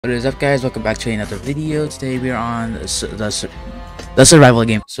What is up, guys? Welcome back to another video. Today we are on the survival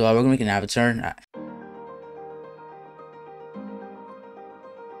game. So we're gonna make an avatar.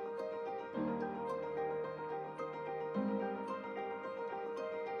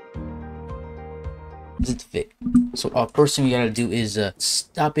 This is the fit. So first thing we gotta do is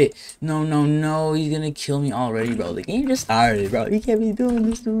stop it. No, he's gonna kill me already, bro. The game just started, bro. You can't be doing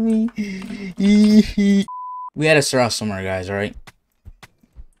this to me. We had to start off somewhere, guys. All right.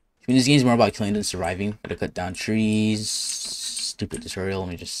 I mean, this game's more about killing than surviving. Gotta cut down trees. Stupid tutorial. Let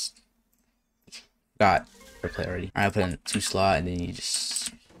me just got play already. Alright, I put in 2 slot and then you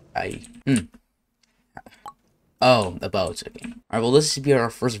just Oh, the boats. Okay. Alright, well, this is be our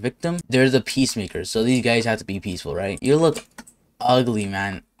first victim. They're the peacemakers, so these guys have to be peaceful, right? You look ugly,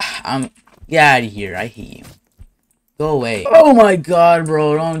 man. Get out of here. I hate you. Go away. Oh my god,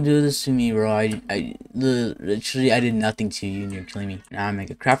 bro. Don't do this to me, bro. Literally, I did nothing to you and you're killing me. Now I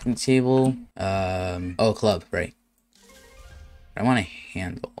make a crafting table. Oh, club, right. I want a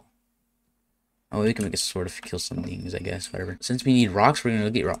handle. Oh, we can make a sword to kill some things, I guess. Whatever. Since we need rocks, we're gonna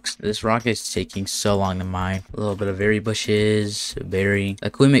go get rocks. This rock is taking so long to mine. A little bit of berry bushes, berry.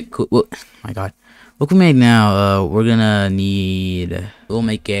 Like, we make. Oh my god. What can we make now? We're gonna need. We'll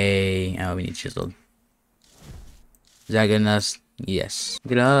make a. Oh, we need chiseled. Is that good enough? Yes.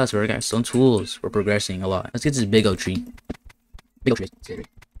 Look at us. We're got some tools. We're progressing a lot. Let's get this big oak tree. Big oak tree.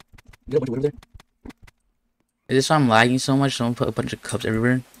 Get a bunch of wood over there. Is this why I'm lagging so much? Someone put a bunch of cups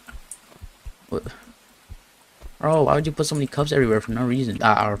everywhere. What? Bro, why would you put so many cups everywhere for no reason?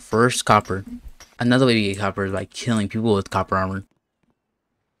 Our first copper. Another way we get copper is by killing people with copper armor.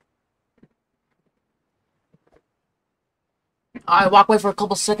 I walk away for a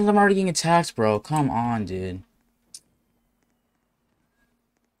couple seconds. I'm already getting attacked, bro. Come on, dude.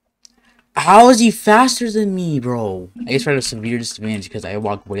 How is he faster than me, bro? I guess we're at a severe disadvantage because I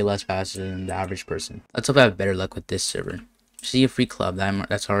walk way less faster than the average person. Let's hope I have better luck with this server. See a free club.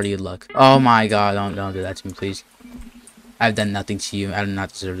 That's already good luck. Oh my god, don't do that to me, please. I've done nothing to you. I do not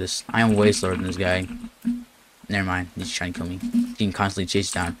deserve this. I am way slower than this guy. Never mind. He's trying to kill me. He can constantly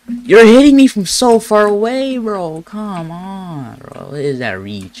chase down. You're hitting me from so far away, bro. Come on, bro. What is that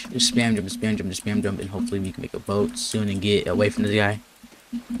reach? Just spam jump, and hopefully we can make a boat soon and get away from this guy.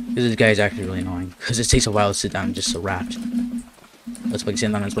 Because this guy is actually really annoying. Because it takes a while to sit down and just so wrapped. Let's make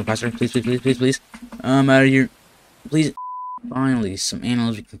sand on this one faster. Please. I'm out of here. Please. Finally, some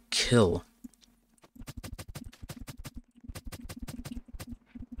animals we can kill.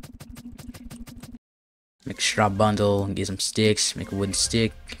 Make a straw bundle and get some sticks. Make a wooden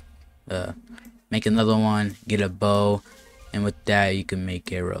stick. Make another one. Get a bow. And with that, you can make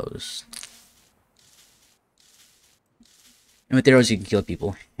arrows. And with arrows, you can kill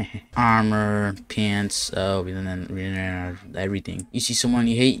people. Armor, pants, and then everything. You see someone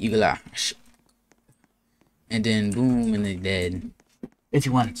you hate, you go like, and then boom, and they're dead. If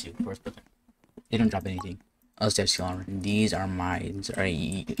you wanted to, of course, but they don't drop anything. Unless they have steel armor. These are mine.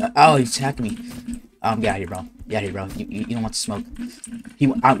 Alright. Oh, he's attacking me. Get out of here, bro. Get out of here, bro. You don't want to smoke.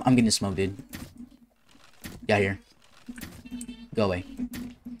 I'm getting the smoke, dude. Get out of here. Go away.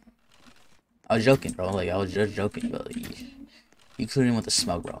 I was joking, bro. Like, I was just joking, but like, you clearly want the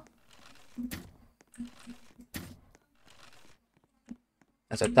smoke, bro.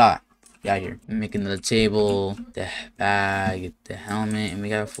 That's what I thought. Get out of here. I'm making the table, the bag, the helmet, and we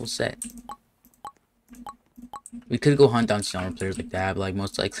got a full set. We could go hunt down some players like that, but like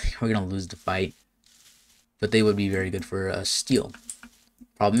most likely we're gonna lose the fight. But they would be very good for steel.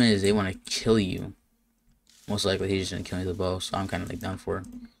 Problem is they want to kill you. Most likely he's just gonna kill me with the bow, so I'm kind of like done for.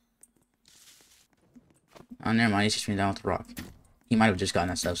 Oh, never mind. He's just me down with the rock. He might have just gotten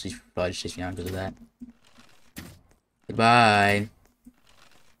that stuff, so he's probably just chasing me down because of that. Goodbye.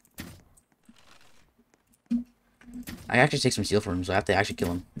 I actually take some steel for him, so I have to actually kill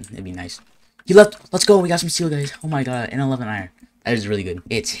him. It'd be nice. He left. Let's go. We got some steel, guys. Oh my god. And 11 iron. That is really good.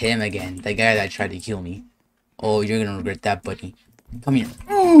 It's him again. The guy that tried to kill me. Oh, you're gonna regret that, buddy. Come here.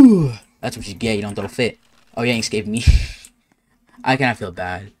 Ooh. That's what you get. You don't throw a fit. Oh, you ain't escaped me. I kind of feel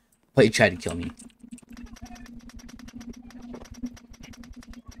bad. But you tried to kill me.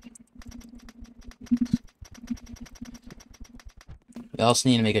 We also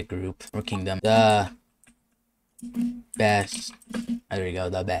need to make a group or kingdom. The best. There we go.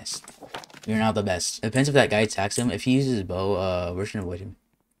 The best. You're not the best. It depends if that guy attacks him. If he uses his bow, we're just gonna avoid him.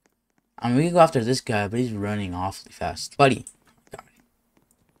 I'm gonna go after this guy, but he's running awfully fast. Buddy. God.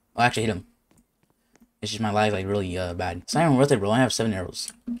 Oh, I actually hit him. It's just my life like really bad. It's not even worth it, bro. I have 7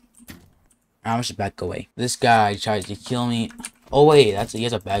 arrows. I'm just back away. This guy tries to kill me. Oh wait, he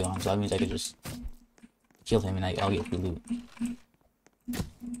has a bag on, so that means I could just kill him and I'll get free loot.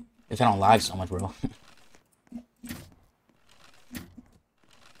 If I don't lag so much, bro.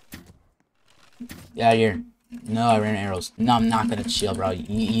 Get out of here. No, I ran arrows. No, I'm not gonna chill, bro. You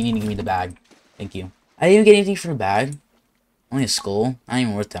need to give me the bag. Thank you. I didn't even get anything for the bag. Only a skull. Not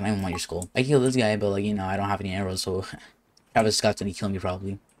even worth that. I don't even want your skull. I killed this guy, but like, you know, I don't have any arrows, so Travis Scott's gonna kill me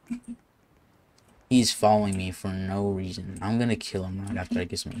probably. He's following me for no reason. I'm gonna kill him right after I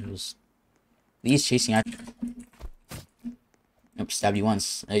get some arrows. He's chasing after. Nope, stabbed you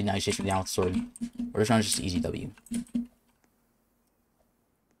once. Now he's chasing me down with the sword. Or this one's just easy W.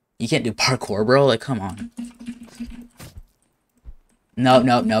 You can't do parkour, bro. Like, come on.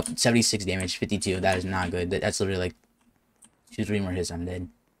 Nope. 76 damage, 52. That is not good. That's literally like 2-3 more hits. I'm dead.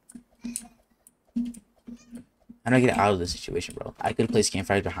 How do I get out of this situation, bro? I could place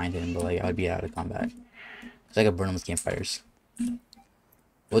campfires behind him, but like I would be out of combat. Cause I could burn him with campfires.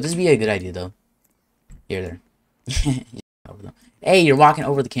 Would this be a good idea though? Here, there. Hey, you're walking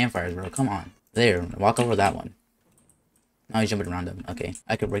over the campfires, bro. Come on. There, walk over that one. Now he's jumping around them. Okay,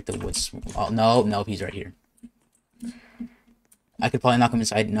 I could break the woods. Oh, no, he's right here. I could probably knock him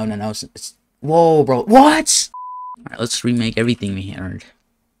inside. No. It's... Whoa, bro. What? Alright, let's remake everything we earned.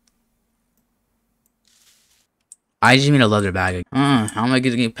 I just made a leather bag. How am I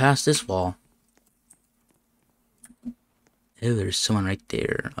gonna get past this wall? Oh, there's someone right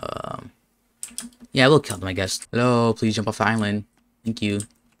there. Yeah, we'll kill them, I guess. Hello, please jump off the island. Thank you.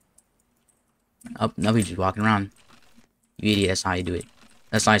 Oh, no, he's just walking around. You idiot, that's not how you do it.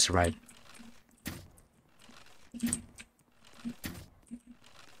 That's not how I survive.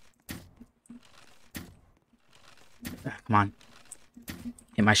 Come on.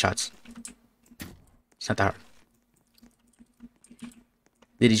 Hit my shots. It's not that hard.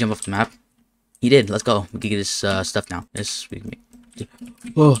 Did he jump off the map? He did. Let's go. We can get his stuff now. This we can make.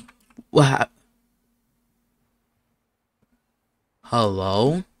 Whoa. What happened?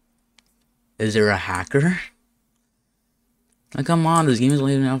 Hello? Is there a hacker? Like, come on. This game is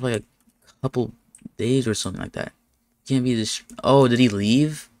only been out for like a couple days or something like that. Can't be this. Oh, did he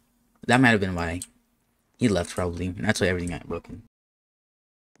leave? That might have been why. He left probably. And that's why everything got broken.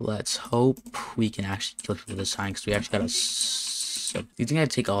 Let's hope we can actually kill people this time. Because we actually got a... Do you think I'd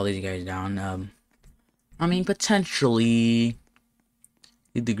take all these guys down? I mean, potentially.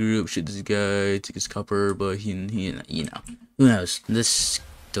 Lead the group, shoot this guy, take his copper, but he, you know. Who knows? This,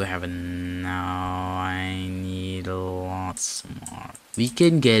 do I have a... No, I need a lot more. We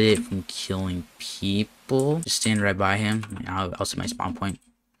can get it from killing people. Just stand right by him. I'll set my spawn point.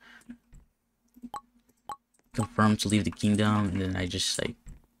 Confirm to leave the kingdom, and then I just, like...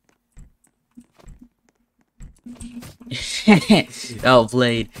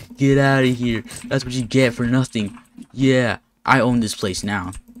 Outplayed. Get out of here. That's what you get for nothing. Yeah, I own this place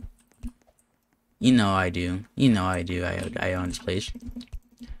now. You know I do. You know I do. I own this place.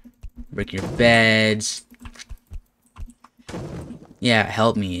 Break your beds. Yeah,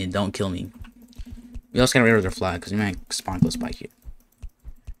 help me and don't kill me. We also gotta get rid of their flag because we might spawn close by here.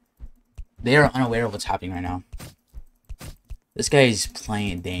 They are unaware of what's happening right now. This guy is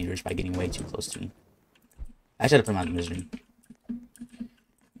playing dangerous by getting way too close to me. I should have put him out of misery.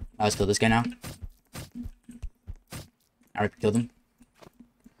 Let's kill this guy now. I already killed him.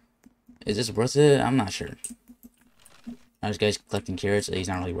 Is this worth it? I'm not sure. Now this guy's collecting carrots, so he's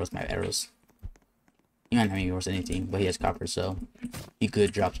not really worth my arrows. He might not be worth anything, but he has copper, so he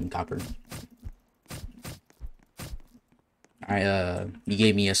could drop some copper. Alright, he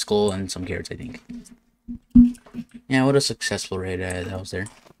gave me a skull and some carrots, I think. Yeah, what a successful raid that was there.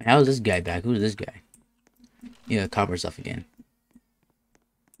 How is this guy back? Who's this guy? Yeah, copper stuff again.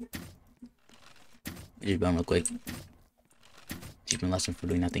 Just bone real quick. Teach him a lesson for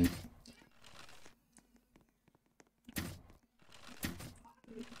doing nothing.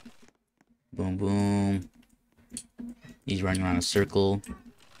 Boom, boom. He's running around a circle.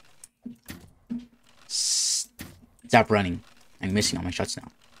 Stop running. I'm missing all my shots now.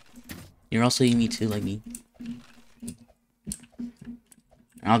 You're also eating me too, like me.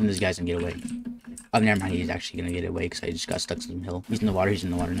 I don't think this guy's gonna get away. Oh, never mind. He's actually gonna get away because I just got stuck to some hill. He's in the water. He's in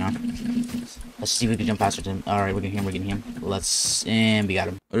the water now. Let's see if we can jump faster to him. Alright, we're getting him. We're getting him. Let's... And we got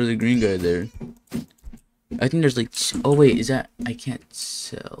him. What is the green guy there? I think there's like... Oh, wait. Is that... I can't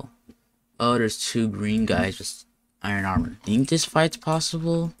tell. Oh, there's two green guys with iron armor. I think this fight's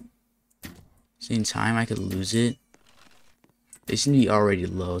possible. Same time, I could lose it. They seem to be already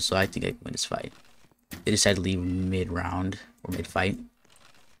low, so I think I can win this fight. They decided to leave mid-round or mid-fight.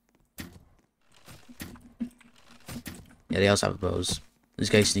 Yeah, they also have bows. This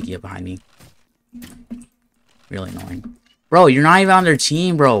guy's sneaking up behind me. Really annoying. Bro, you're not even on their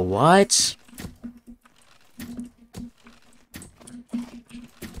team, bro. What?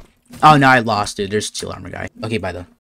 Oh no, I lost it. There's steel armor guy. Okay, bye though.